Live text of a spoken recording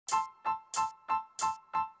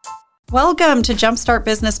Welcome to Jumpstart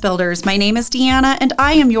Business Builders. My name is Deanna and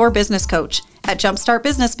I am your business coach. At Jumpstart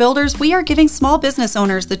Business Builders, we are giving small business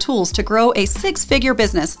owners the tools to grow a six-figure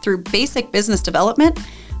business through basic business development,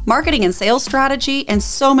 marketing and sales strategy, and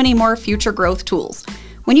so many more future growth tools.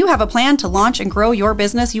 When you have a plan to launch and grow your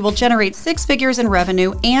business, you will generate six figures in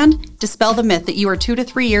revenue and dispel the myth that you are 2 to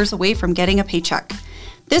 3 years away from getting a paycheck.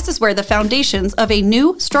 This is where the foundations of a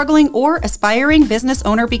new, struggling, or aspiring business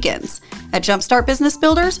owner begins. At Jumpstart Business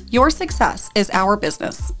Builders, your success is our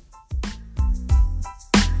business.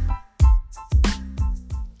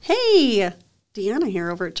 Hey, Deanna here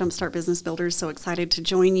over at Jumpstart Business Builders. So excited to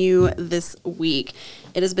join you this week.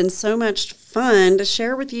 It has been so much fun to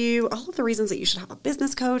share with you all of the reasons that you should have a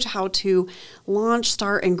business coach, how to launch,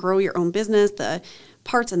 start, and grow your own business, the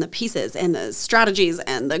parts and the pieces and the strategies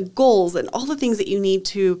and the goals and all the things that you need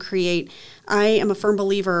to create. I am a firm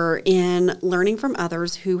believer in learning from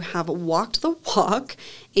others who have walked the walk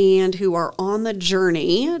and who are on the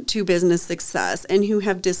journey to business success and who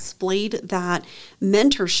have displayed that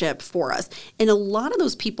mentorship for us. And a lot of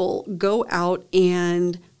those people go out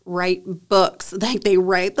and write books. Like they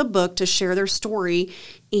write the book to share their story.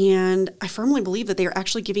 And I firmly believe that they are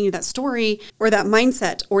actually giving you that story or that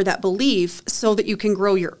mindset or that belief so that you can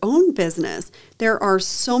grow your own business. There are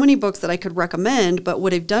so many books that I could recommend, but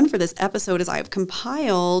what I've done for this episode is I've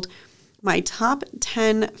compiled my top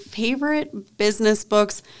 10 favorite business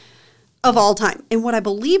books of all time. And what I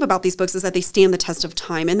believe about these books is that they stand the test of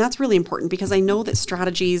time. And that's really important because I know that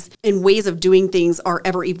strategies and ways of doing things are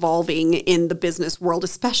ever evolving in the business world,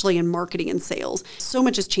 especially in marketing and sales. So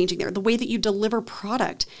much is changing there. The way that you deliver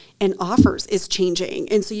product and offers is changing.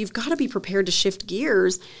 And so you've got to be prepared to shift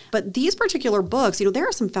gears. But these particular books, there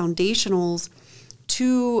are some foundationals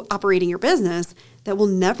to operating your business that will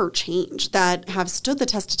never change, that have stood the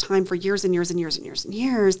test of time for years and years and years and years and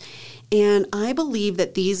years. And I believe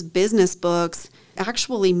that these business books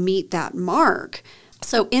actually meet that mark.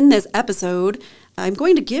 So in this episode, I'm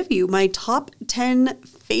going to give you my top 10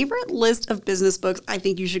 favorite list of business books. I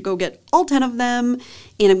think you should go get all 10 of them.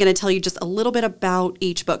 And I'm going to tell you just a little bit about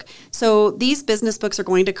each book. So these business books are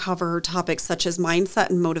going to cover topics such as mindset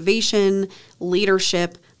and motivation,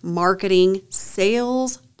 leadership, marketing,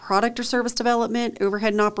 sales, product or service development,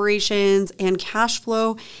 overhead and operations, and cash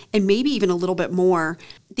flow, and maybe even a little bit more.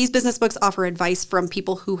 These business books offer advice from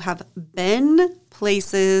people who have been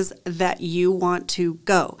places that you want to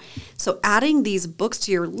go. So adding these books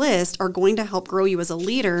to your list are going to help grow you as a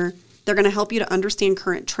leader. They're going to help you to understand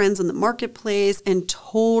current trends in the marketplace and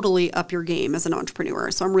totally up your game as an entrepreneur.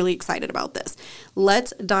 So I'm really excited about this.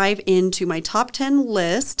 Let's dive into my top 10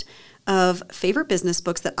 list of favorite business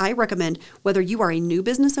books that I recommend, whether you are a new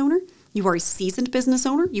business owner, you are a seasoned business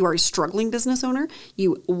owner, you are a struggling business owner,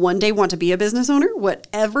 you one day want to be a business owner,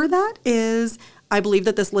 whatever that is, I believe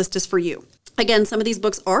that this list is for you. Again, some of these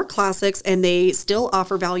books are classics and they still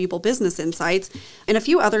offer valuable business insights, and a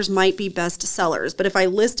few others might be best sellers. But if I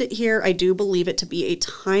list it here, I do believe it to be a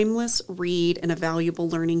timeless read and a valuable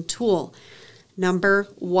learning tool. Number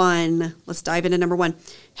 1, let's dive into number 1,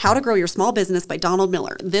 How to Grow Your Small Business by Donald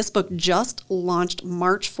Miller. This book just launched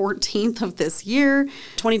March 14th of this year,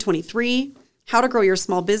 2023. How to Grow Your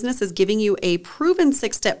Small Business is giving you a proven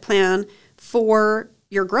 6-step plan for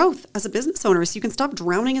your growth as a business owner so you can stop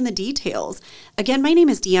drowning in the details. Again, my name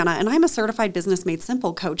is Deanna and I'm a certified Business Made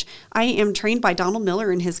Simple coach. I am trained by Donald Miller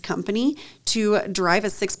and his company to drive a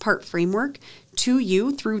 6-part framework to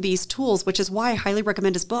you through these tools, which is why I highly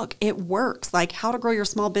recommend his book. It works. Like How to Grow Your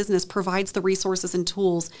Small Business provides the resources and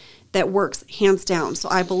tools that works hands down. So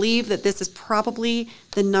I believe that this is probably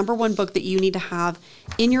the number 1 book that you need to have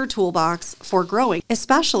in your toolbox for growing,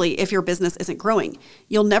 especially if your business isn't growing.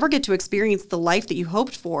 You'll never get to experience the life that you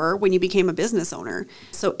hoped for when you became a business owner.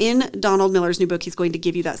 So in Donald Miller's new book, he's going to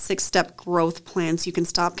give you that 6-step growth plan so you can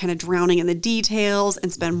stop kind of drowning in the details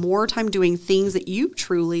and spend more time doing things that you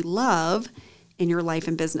truly love in your life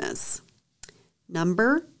and business.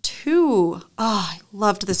 Number 2. I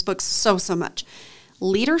loved this book so much.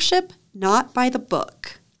 Leadership Not by the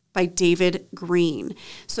Book by David Green.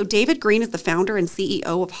 So David Green is the founder and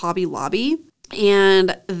CEO of Hobby Lobby.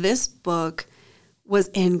 And this book was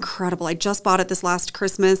incredible. I just bought it this last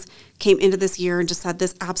Christmas, came into this year and just said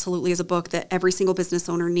this absolutely is a book that every single business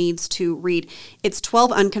owner needs to read. It's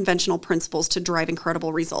 12 unconventional principles to drive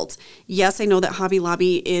incredible results. Yes, I know that Hobby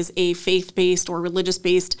Lobby is a faith-based or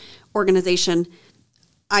religious-based organization.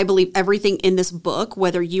 I believe everything in this book,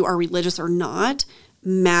 whether you are religious or not,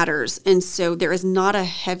 matters. And so there is not a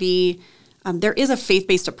heavy there is a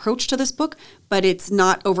faith-based approach to this book, but it's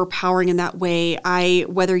not overpowering in that way.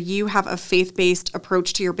 Whether you have a faith-based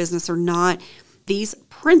approach to your business or not, these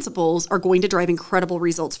principles are going to drive incredible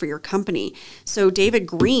results for your company. So David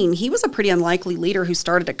Green, he was a pretty unlikely leader who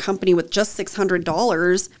started a company with just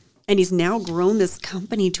 $600, and he's now grown this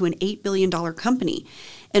company to an $8 billion company.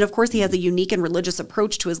 And of course, he has a unique and religious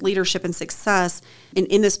approach to his leadership and success. And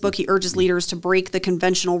in this book, he urges leaders to break the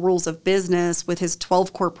conventional rules of business with his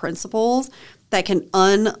 12 core principles that can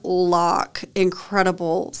unlock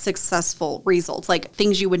incredible, successful results, like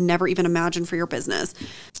things you would never even imagine for your business.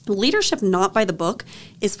 Leadership Not by the Book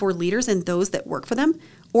is for leaders and those that work for them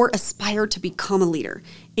or aspire to become a leader.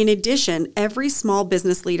 In addition, every small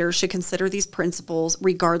business leader should consider these principles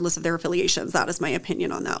regardless of their affiliations. That is my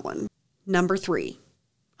opinion on that one. Number 3.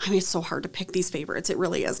 I mean, it's so hard to pick these favorites. It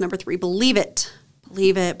really is. Number 3, Believe It.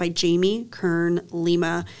 Believe It by Jamie Kern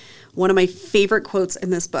Lima. One of my favorite quotes in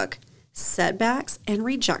this book. Setbacks and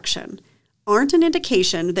rejection aren't an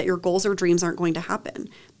indication that your goals or dreams aren't going to happen.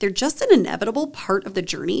 They're just an inevitable part of the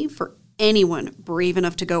journey for anyone brave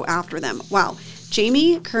enough to go after them. Wow.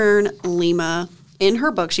 Jamie Kern Lima, in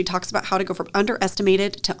her book, she talks about how to go from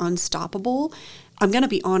underestimated to unstoppable. I'm going to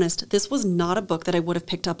be honest, this was not a book that I would have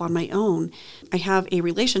picked up on my own. I have a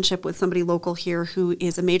relationship with somebody local here who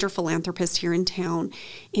is a major philanthropist here in town,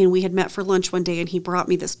 and we had met for lunch one day, and he brought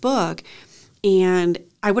me this book, and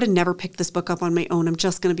I would have never picked this book up on my own. I'm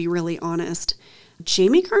just going to be really honest.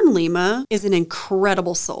 Jamie Kern Lima is an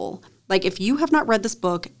incredible soul. Like, if you have not read this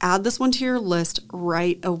book, add this one to your list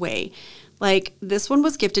right away. Like, this one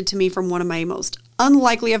was gifted to me from one of my most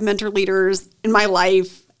unlikely of mentor leaders in my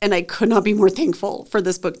life, and I could not be more thankful for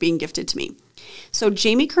this book being gifted to me. So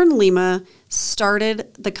Jamie Kern Lima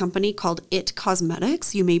started the company called It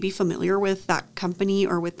Cosmetics. You may be familiar with that company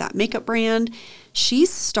or with that makeup brand. She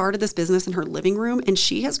started this business in her living room, and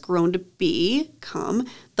she has grown to become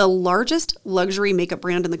the largest luxury makeup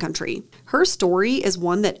brand in the country. Her story is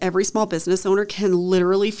one that every small business owner can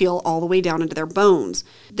literally feel all the way down into their bones.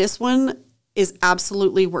 This one is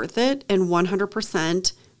absolutely worth it and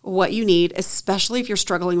 100% what you need, especially if you're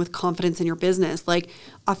struggling with confidence in your business. Like,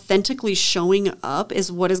 authentically showing up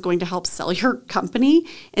is what is going to help sell your company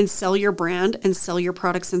and sell your brand and sell your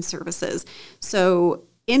products and services. So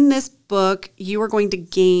in this book, you are going to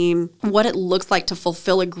gain what it looks like to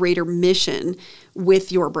fulfill a greater mission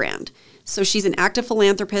with your brand. So she's an active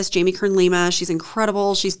philanthropist, Jamie Kern Lima. She's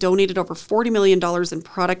incredible. She's donated over $40 million in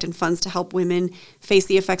product and funds to help women face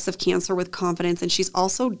the effects of cancer with confidence. And she's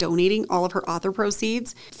also donating all of her author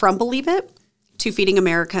proceeds from Believe It to Feeding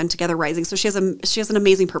America and Together Rising. So she has an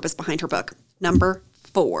amazing purpose behind her book. Number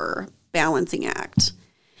 4, Balancing Act.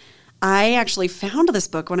 I actually found this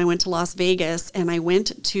book when I went to Las Vegas, and I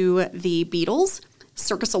went to the Beatles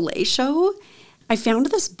Cirque du Soleil show. I found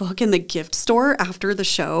this book in the gift store after the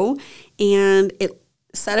show, and it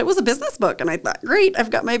said it was a business book. And I thought, great, I've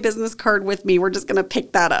got my business card with me. We're just going to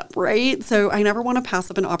pick that up, right? So I never want to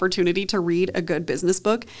pass up an opportunity to read a good business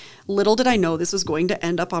book. Little did I know this was going to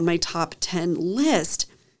end up on my top 10 list.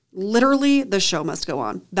 Literally, the show must go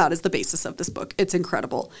on. That is the basis of this book. It's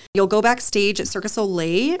incredible. You'll go backstage at Cirque du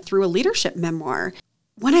Soleil through a leadership memoir.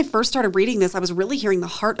 When I first started reading this, I was really hearing the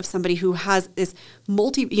heart of somebody who has this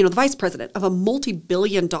the vice president of a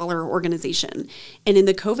multi-billion-dollar organization. And in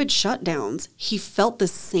the COVID shutdowns, he felt the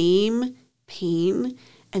same pain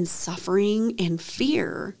and suffering and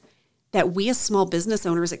fear that we as small business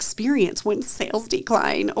owners experience when sales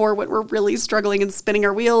decline or when we're really struggling and spinning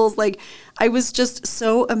our wheels. Like, I was just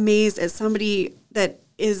so amazed at somebody that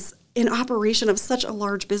is in operation of such a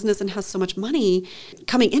large business and has so much money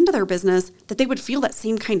coming into their business that they would feel that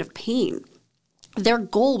same kind of pain. Their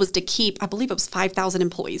goal was to keep, I believe it was 5,000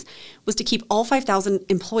 employees, was to keep all 5,000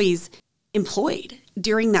 employees employed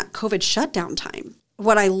during that COVID shutdown time.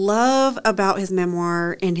 What I love about his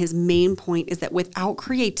memoir and his main point is that without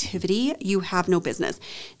creativity, you have no business.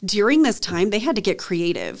 During this time, they had to get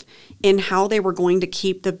creative in how they were going to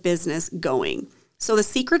keep the business going. So the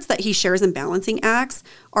secrets that he shares in Balancing Acts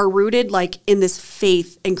are rooted like in this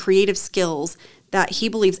faith and creative skills that he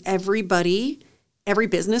believes every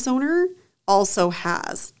business owner also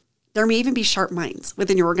has. There may even be sharp minds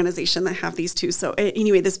within your organization that have these too. So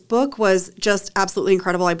anyway, this book was just absolutely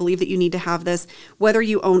incredible. I believe that you need to have this, whether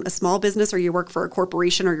you own a small business or you work for a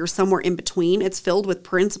corporation or you're somewhere in between. It's filled with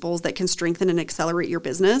principles that can strengthen and accelerate your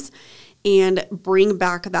business and bring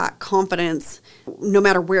back that confidence no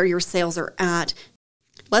matter where your sales are at.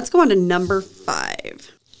 Let's go on to number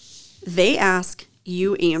 5. They Ask,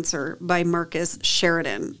 You Answer by Marcus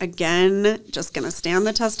Sheridan. Again, just going to stand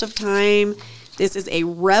the test of time. This is a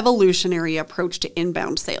revolutionary approach to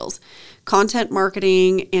inbound sales, content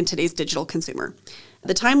marketing, and today's digital consumer.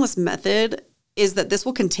 The timeless method is that this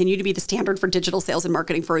will continue to be the standard for digital sales and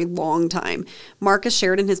marketing for a long time. Marcus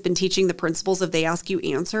Sheridan has been teaching the principles of They Ask You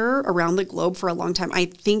Answer around the globe for a long time. I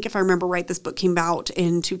think if I remember right, this book came out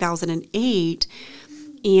in 2008.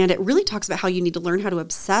 And it really talks about how you need to learn how to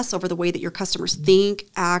obsess over the way that your customers think,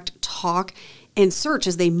 act, talk, and search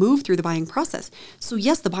as they move through the buying process. So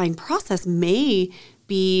yes, the buying process may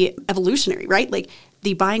be evolutionary, right? Like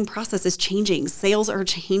the buying process is changing, sales are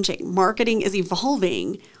changing, marketing is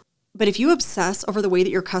evolving. But if you obsess over the way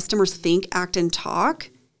that your customers think, act, and talk,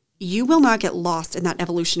 you will not get lost in that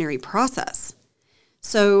evolutionary process.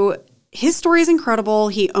 So his story is incredible.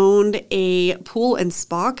 He owned a pool and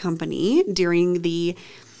spa company during the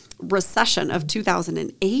recession of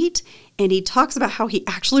 2008. And he talks about how he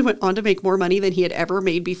actually went on to make more money than he had ever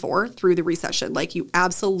made before through the recession. Like, you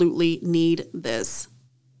absolutely need this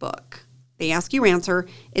book. They Ask You Answer.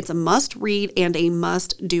 It's a must read and a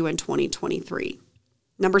must do in 2023.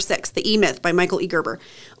 Number 6, The E-Myth by Michael E. Gerber.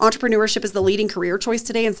 Entrepreneurship is the leading career choice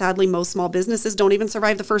today, and sadly, most small businesses don't even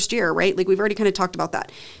survive the first year, right? Like, we've already kind of talked about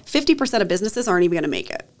that. 50% of businesses aren't even going to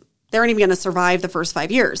make it. They aren't even going to survive the first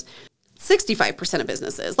 5 years. 65% of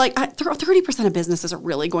businesses, like 30% of businesses are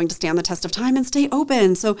really going to stand the test of time and stay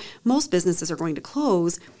open. So most businesses are going to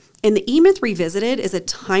close. And The E-Myth Revisited is a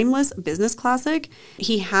timeless business classic.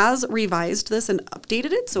 He has revised this and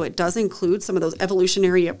updated it, so it does include some of those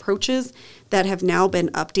evolutionary approaches that have now been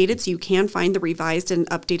updated, so you can find the revised and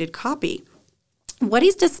updated copy. What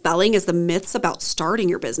he's dispelling is the myths about starting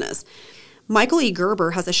your business. Michael E.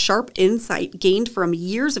 Gerber has a sharp insight gained from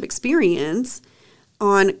years of experience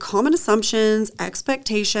on common assumptions,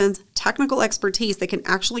 expectations, technical expertise that can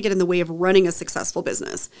actually get in the way of running a successful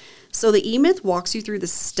business. So the E-Myth walks you through the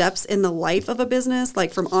steps in the life of a business,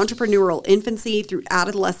 like from entrepreneurial infancy through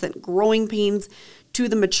adolescent growing pains to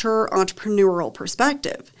the mature entrepreneurial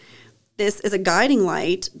perspective. This is a guiding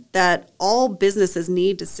light that all businesses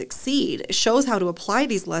need to succeed. It shows how to apply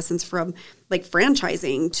these lessons from like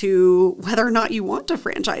franchising to whether or not you want to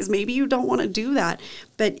franchise. Maybe you don't want to do that,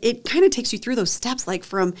 but it kind of takes you through those steps, like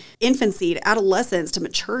from infancy to adolescence to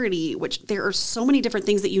maturity, which there are so many different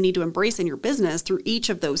things that you need to embrace in your business through each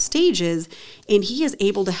of those stages. And he is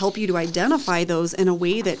able to help you to identify those in a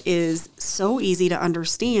way that is so easy to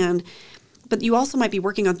understand. But you also might be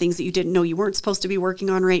working on things that you didn't know you weren't supposed to be working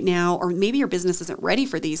on right now, or maybe your business isn't ready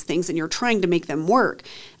for these things and you're trying to make them work.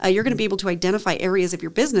 You're going to be able to identify areas of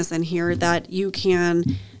your business in here that you can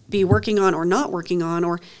be working on or not working on,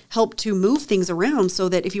 or help to move things around so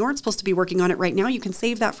that if you aren't supposed to be working on it right now, you can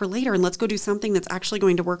save that for later and let's go do something that's actually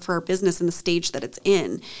going to work for our business in the stage that it's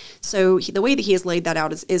in. So the way that he has laid that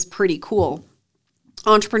out is pretty cool.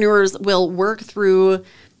 Entrepreneurs will work through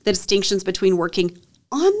the distinctions between working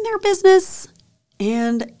on their business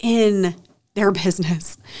and in their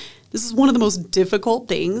business. This is one of the most difficult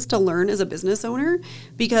things to learn as a business owner,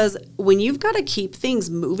 because when you've got to keep things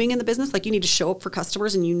moving in the business, like you need to show up for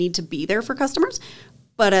customers and you need to be there for customers,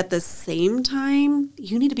 but at the same time,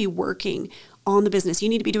 you need to be working on the business. You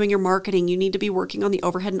need to be doing your marketing. You need to be working on the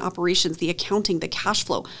overhead and operations, the accounting, the cash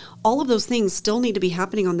flow. All of those things still need to be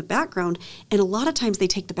happening on the background. And a lot of times they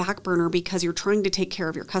take the back burner because you're trying to take care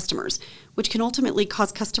of your customers, which can ultimately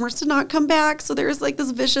cause customers to not come back. So there's like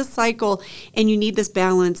this vicious cycle, and you need this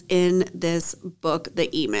balance in this book,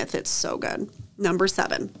 The E-Myth. It's so good. Number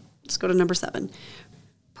 7. Let's go to number 7.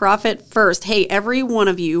 Profit first. Hey, every one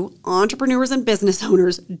of you, entrepreneurs and business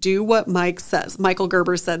owners, do what Mike says. Michael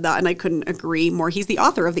Gerber said that, and I couldn't agree more. He's the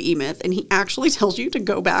author of The E-Myth, and he actually tells you to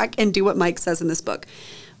go back and do what Mike says in this book.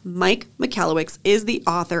 Mike Michalowicz is the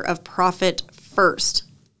author of Profit First.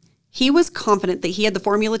 He was confident that he had the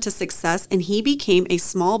formula to success, and he became a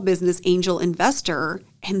small business angel investor,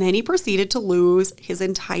 and then he proceeded to lose his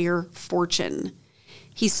entire fortune.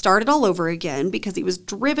 He started all over again because he was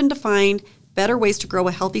driven to find better ways to grow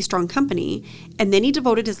a healthy, strong company. And then he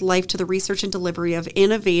devoted his life to the research and delivery of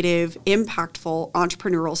innovative, impactful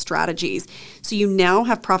entrepreneurial strategies. So you now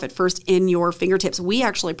have Profit First in your fingertips. We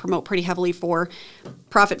actually promote pretty heavily for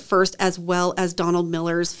Profit First, as well as Donald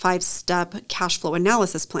Miller's 5-step cash flow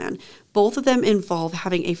analysis plan. Both of them involve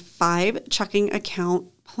having a 5 checking account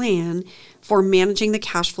plan for managing the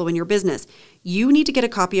cash flow in your business. You need to get a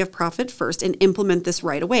copy of Profit First and implement this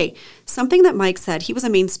right away. Something that Mike said, he was a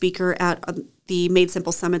main speaker at the Made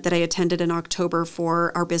Simple Summit that I attended in October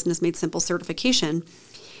for our Business Made Simple certification.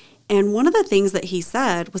 And one of the things that he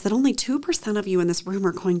said was that only 2% of you in this room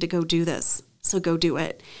are going to go do this. So go do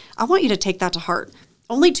it. I want you to take that to heart.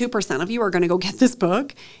 Only 2% of you are going to go get this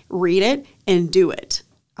book, read it, and do it.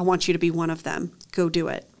 I want you to be one of them. Go do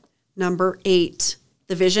it. Number 8,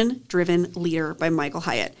 The Vision-Driven Leader by Michael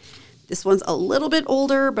Hyatt. This one's a little bit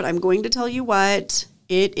older, but I'm going to tell you what,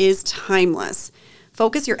 It is timeless.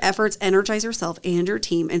 Focus your efforts, energize yourself and your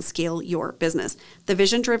team, and scale your business. The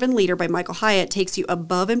Vision Driven Leader by Michael Hyatt takes you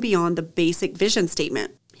above and beyond the basic vision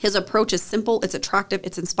statement. His approach is simple, it's attractive,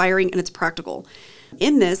 it's inspiring, and it's practical.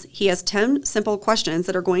 In this, he has 10 simple questions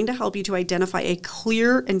that are going to help you to identify a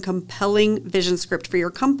clear and compelling vision script for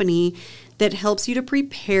your company that helps you to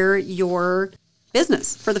prepare your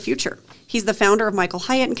business for the future. He's the founder of Michael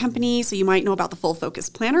Hyatt and Company, so you might know about the Full Focus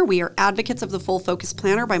Planner. We are advocates of the Full Focus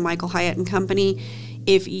Planner by Michael Hyatt and Company.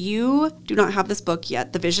 If you do not have this book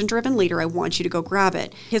yet, The Vision Driven Leader, I want you to go grab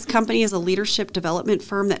it. His company is a leadership development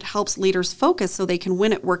firm that helps leaders focus so they can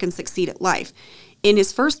win at work and succeed at life. In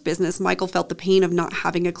his first business, Michael felt the pain of not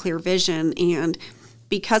having a clear vision, and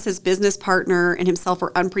because his business partner and himself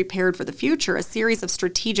were unprepared for the future, a series of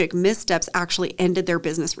strategic missteps actually ended their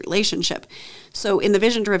business relationship. So in The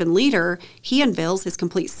Vision Driven Leader, he unveils his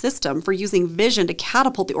complete system for using vision to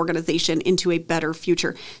catapult the organization into a better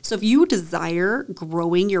future. So if you desire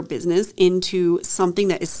growing your business into something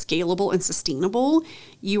that is scalable and sustainable,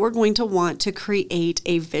 you are going to want to create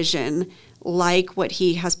a vision like what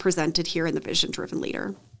he has presented here in The Vision Driven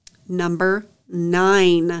Leader. Number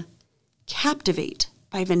 9, Captivate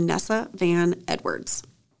by Vanessa Van Edwards.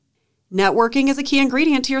 Networking is a key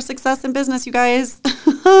ingredient to your success in business, you guys.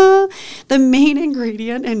 The main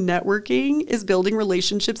ingredient in networking is building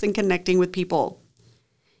relationships and connecting with people.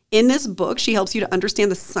 In this book, she helps you to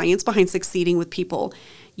understand the science behind succeeding with people.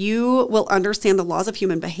 You will understand the laws of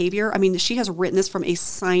human behavior. I mean, she has written this from a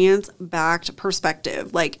science-backed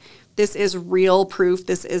perspective. Like, this is real proof.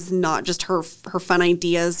 This is not just her fun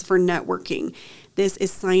ideas for networking. This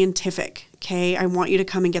is scientific, okay? I want you to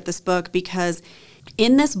come and get this book because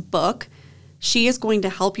in this book, she is going to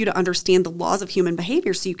help you to understand the laws of human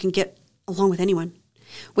behavior so you can get along with anyone.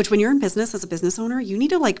 Which when you're in business as a business owner, you need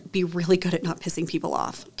to be really good at not pissing people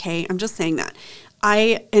off, okay? I'm just saying that.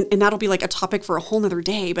 And that'll be like a topic for a whole nother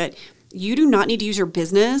day, but you do not need to use your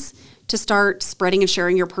business to start spreading and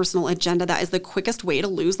sharing your personal agenda. That is the quickest way to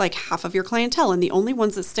lose like half of your clientele. And the only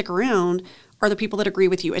ones that stick around are the people that agree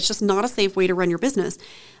with you. It's just not a safe way to run your business.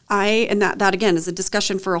 And that again is a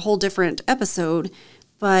discussion for a whole different episode,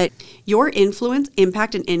 but your influence,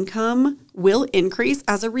 impact, and income will increase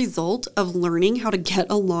as a result of learning how to get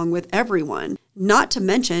along with everyone. Not to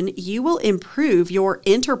mention, you will improve your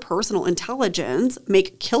interpersonal intelligence,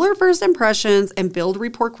 make killer first impressions, and build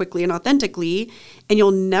rapport quickly and authentically, and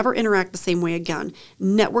you'll never interact the same way again.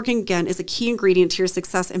 Networking, again, is a key ingredient to your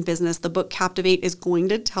success in business. The book Captivate is going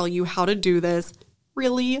to tell you how to do this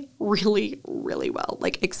really, really, really well,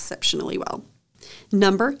 like exceptionally well.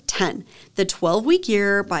 Number 10, The 12-Week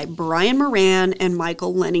Year by Brian Moran and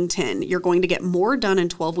Michael Lennington. You're going to get more done in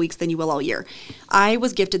 12 weeks than you will all year. I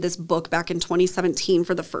was gifted this book back in 2017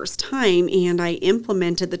 for the first time, and I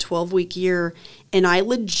implemented the 12-week year, and I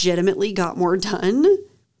legitimately got more done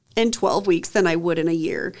in 12 weeks than I would in a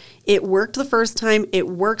year. It worked the first time. It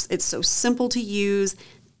works. It's so simple to use.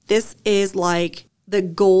 This is like the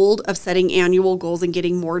gold of setting annual goals and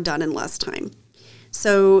getting more done in less time.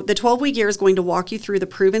 So the 12-week year is going to walk you through the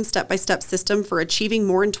proven step-by-step system for achieving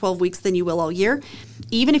more in 12 weeks than you will all year.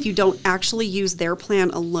 Even if you don't actually use their plan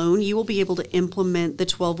alone, you will be able to implement the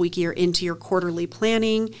 12-week year into your quarterly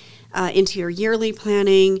planning, into your yearly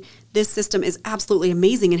planning. This system is absolutely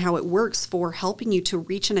amazing in how it works for helping you to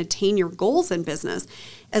reach and attain your goals in business,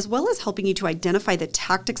 as well as helping you to identify the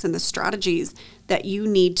tactics and the strategies that you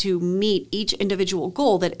need to meet each individual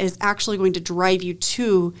goal that is actually going to drive you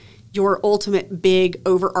to your ultimate big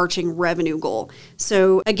overarching revenue goal.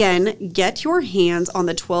 So again, get your hands on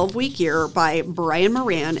the 12-Week Year by Brian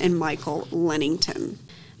Moran and Michael Lennington.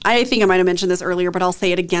 I think I might have mentioned this earlier, but I'll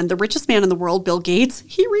say it again. The richest man in the world, Bill Gates,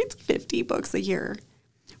 he reads 50 books a year.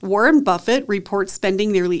 Warren Buffett reports spending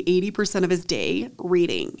nearly 80% of his day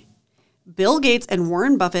reading. Bill Gates and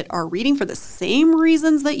Warren Buffett are reading for the same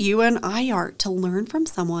reasons that you and I are, to learn from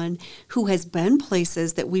someone who has been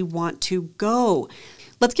places that we want to go.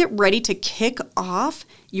 Let's get ready to kick off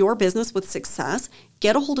your business with success.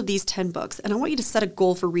 Get a hold of these 10 books, and I want you to set a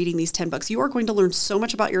goal for reading these 10 books. You are going to learn so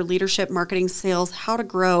much about your leadership, marketing, sales, how to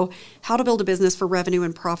grow, how to build a business for revenue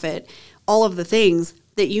and profit. All of the things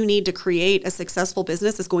that you need to create a successful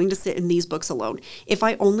business is going to sit in these books alone. If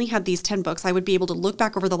I only had these 10 books, I would be able to look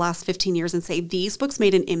back over the last 15 years and say, these books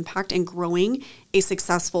made an impact in growing a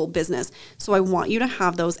successful business. So I want you to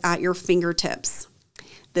have those at your fingertips.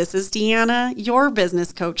 This is Deanna, your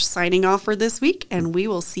business coach, signing off for this week, and we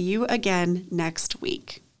will see you again next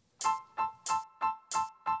week.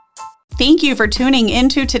 Thank you for tuning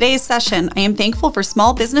into today's session. I am thankful for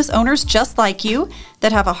small business owners just like you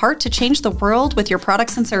that have a heart to change the world with your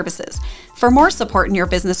products and services. For more support in your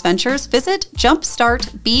business ventures, visit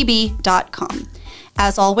jumpstartbb.com.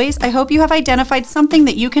 As always, I hope you have identified something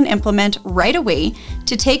that you can implement right away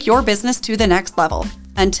to take your business to the next level.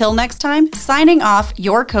 Until next time, signing off,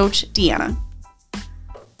 your coach, Deanna.